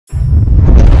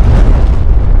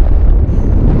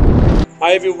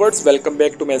Hi viewers, welcome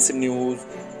back to Massive News.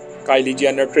 Kylie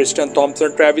Jenner, Tristan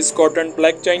Thompson, Travis Scott and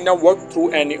Blac Chyna worked through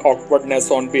any awkwardness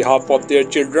on behalf of their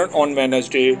children on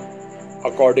Wednesday.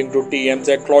 According to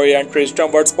TMZ, Khloe and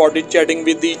Tristan were spotted chatting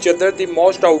with each other the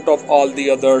most out of all the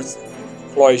others.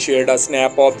 Khloe shared a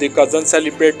snap of the cousins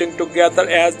celebrating together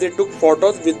as they took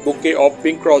photos with bouquet of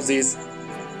pink roses.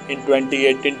 In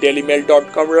 2018,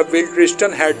 DailyMail.com revealed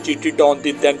Tristan had cheated on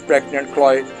the then pregnant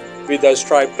Khloe with a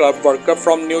strip club worker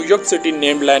from New York City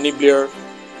named Lenny Blair.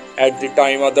 At the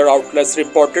time, other outlets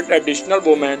reported additional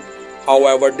women.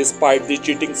 However, despite the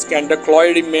cheating scandal,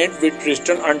 Khloe remained with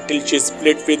Tristan until she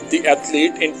split with the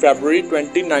athlete in February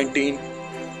 2019.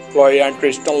 Khloe and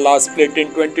Tristan last split in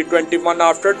 2021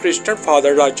 after Tristan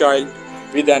fathered a child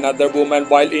with another woman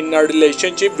while in a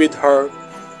relationship with her.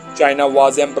 Chyna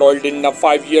was embroiled in a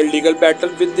 5-year legal battle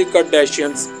with the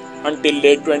Kardashians until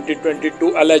late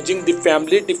 2022, alleging the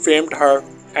family defamed her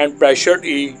and pressured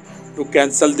E! to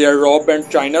cancel their Rob and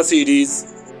Chyna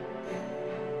series.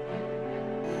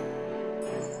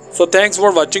 So thanks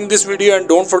for watching this video and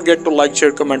don't forget to like,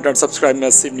 share, comment and subscribe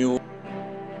Massive News.